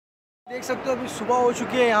देख सकते हो अभी सुबह हो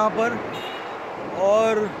चुकी है यहाँ पर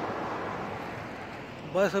और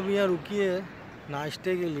बस अभी यहाँ रुकी है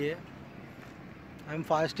नाश्ते के लिए। I am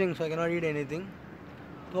fasting so I can not eat anything.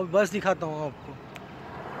 तो अब बस दिखाता हूँ आपको।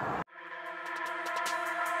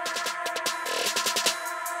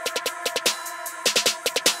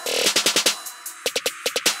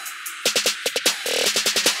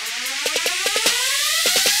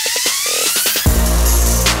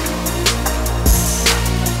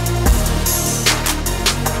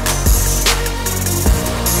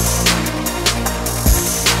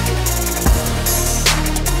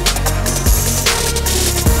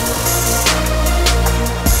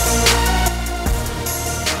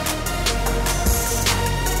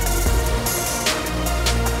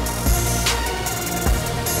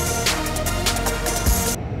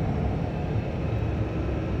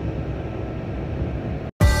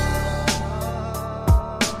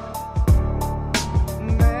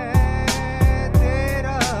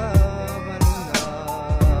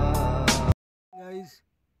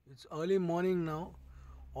 इट्स अर्ली मॉर्निंग नाउ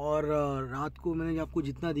और रात को मैंने आपको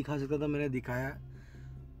जितना दिखा सकता था मैंने दिखाया।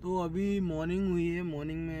 तो अभी मॉर्निंग हुई है।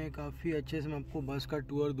 मॉर्निंग में काफ़ी अच्छे से मैं आपको बस का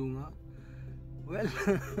टूर दूंगा। Well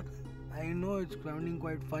I know it's sounding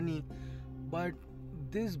quite funny but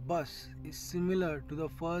this बस is similar to the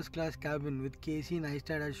first class cabin with KC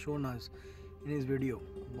Neistat has shown us in his video.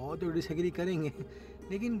 बहुत तो डिसएग्री करेंगे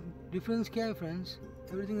लेकिन डिफरेंस क्या है friends?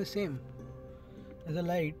 Everything is same. As a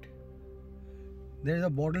light, there is a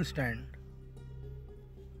bottle stand,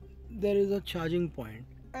 there is a charging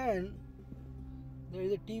point and there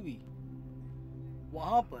is a TV।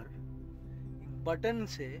 वहाँ पर एक button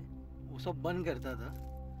से वो सब बंद करता था।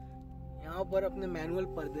 यहाँ पर अपने मैनुअल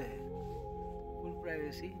पर्दे हैं, full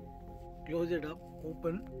privacy, close it up,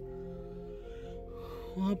 open.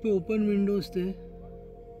 वहाँ पे ओपन विंडोज थे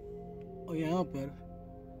और यहाँ पर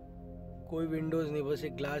कोई विंडोज नहीं, बस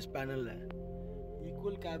एक ग्लास पैनल है।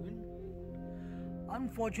 Equal cabin.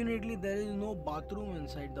 Unfortunately, there is no bathroom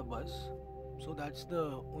inside the bus, so that's the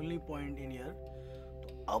only point in here.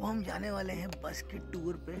 तो अब हम जाने वाले हैं बस के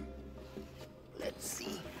टूर पे। Let's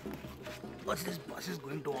see what this bus is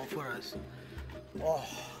going to offer us. Oh,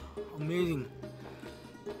 amazing!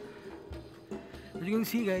 As you can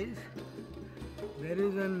see, guys, there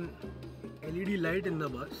is an LED light in the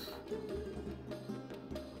bus.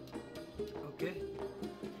 Okay,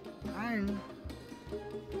 and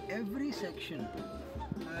every section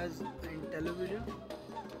has a television,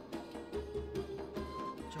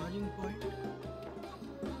 charging point,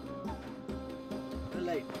 a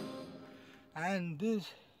light, and this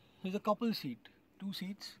is a couple seat, 2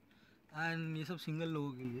 seats, and ये सब single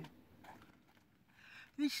लोगों के लिए।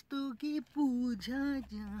 रिश्तों की पूजा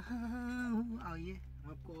जहाँ। आइए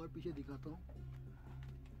मैं आपको और पीछे दिखाता हूँ।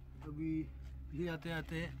 अभी पीछे जाते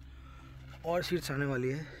जाते और सीट्स आने वाली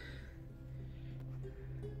है।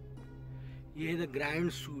 ये है द ग्रैंड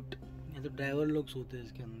सूट, ये तो ड्राइवर लोग सोते हैं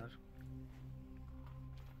इसके अंदर।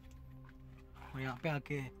 और यहाँ पे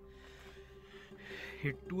आके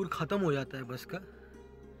ये टूर ख़त्म हो जाता है बस का।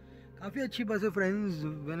 काफ़ी अच्छी बस है friends.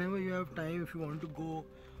 When ever you have time, if you want to go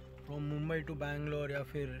from Mumbai to Bangalore या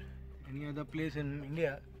फिर any other place in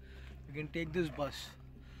India, you can take this बस।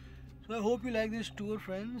 सो I hope you like this tour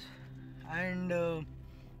friends and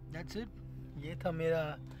that's it. ये था मेरा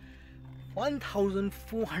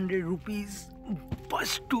 1400 rupees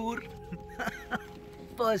bus tour,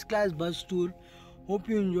 first class bus tour. Hope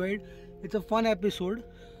you enjoyed. It's a fun episode.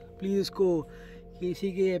 Please इसको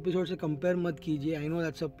किसी के episode से compare मत कीजिए। I know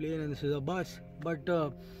that's a plane and this is a bus, but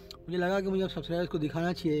मुझे लगा कि मुझे आप सब्सक्राइबर्स को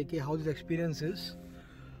दिखाना चाहिए कि how this experience is.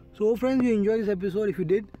 So friends, you enjoyed this episode. If you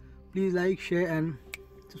did, please like, share and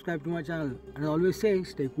subscribe to my channel. And I always say,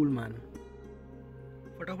 stay cool man.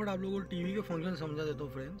 फटाफट आप लोगों को टीवी के फंक्शन समझा देता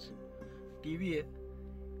हूँ फ्रेंड्स। टीवी है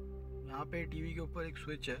यहाँ पे, टीवी के ऊपर एक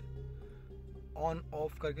स्विच है, ऑन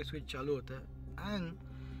ऑफ करके स्विच चालू होता है and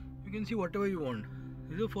you can see what ever you want.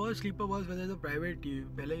 This is the first sleeper bus where is a private TV.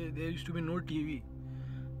 पहले there used to be no TV.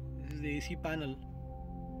 This is the AC panel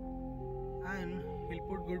and he will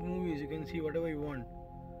put good movies. You can see what ever you want.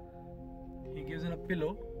 He gives in a pillow,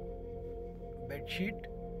 bedsheet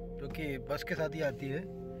जो कि बस के साथ ही आती है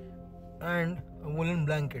and a woollen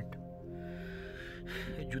blanket.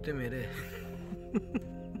 ये जूते मेरे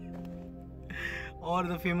और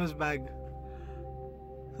द फेमस बैग।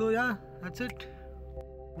 सो या that's it.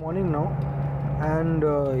 Morning now and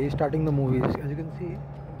he is starting the movies. As you can see,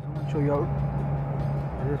 show you out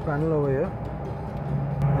this panel over here.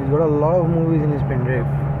 He got a lot of movies in his pain drive.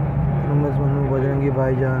 Number 1 Bajrangi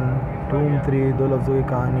भाईजान, धूम 3, दो लफ्ज़ों की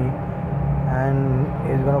कहानी, and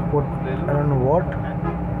he's gonna put I don't know what.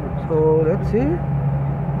 So let's see.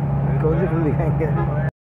 कौन सी film दिखाएंगे?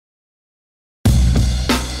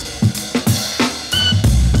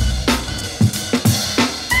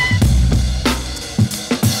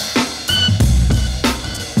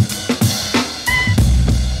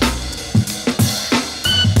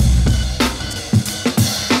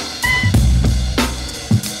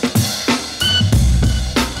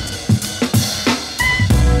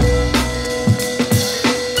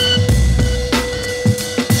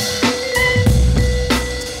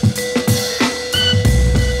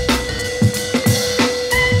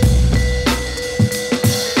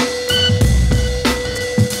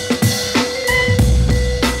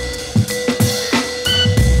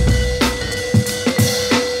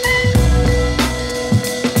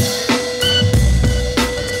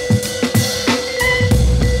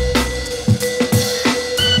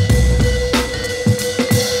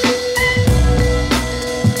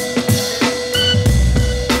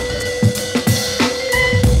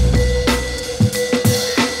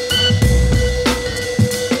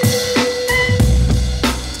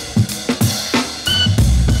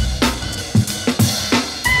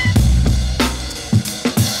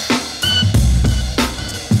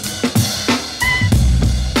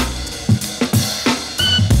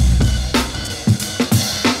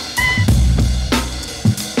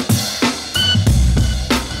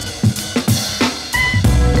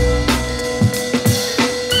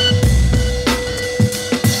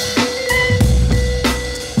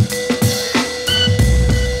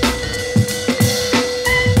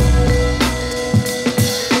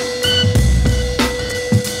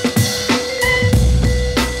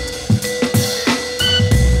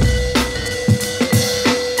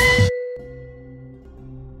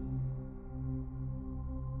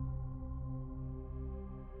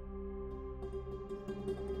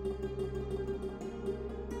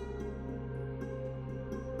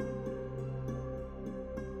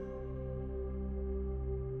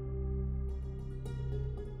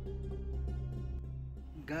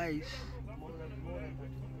 Guys,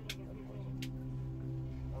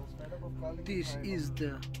 this is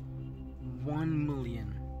the 1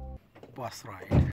 million bus ride.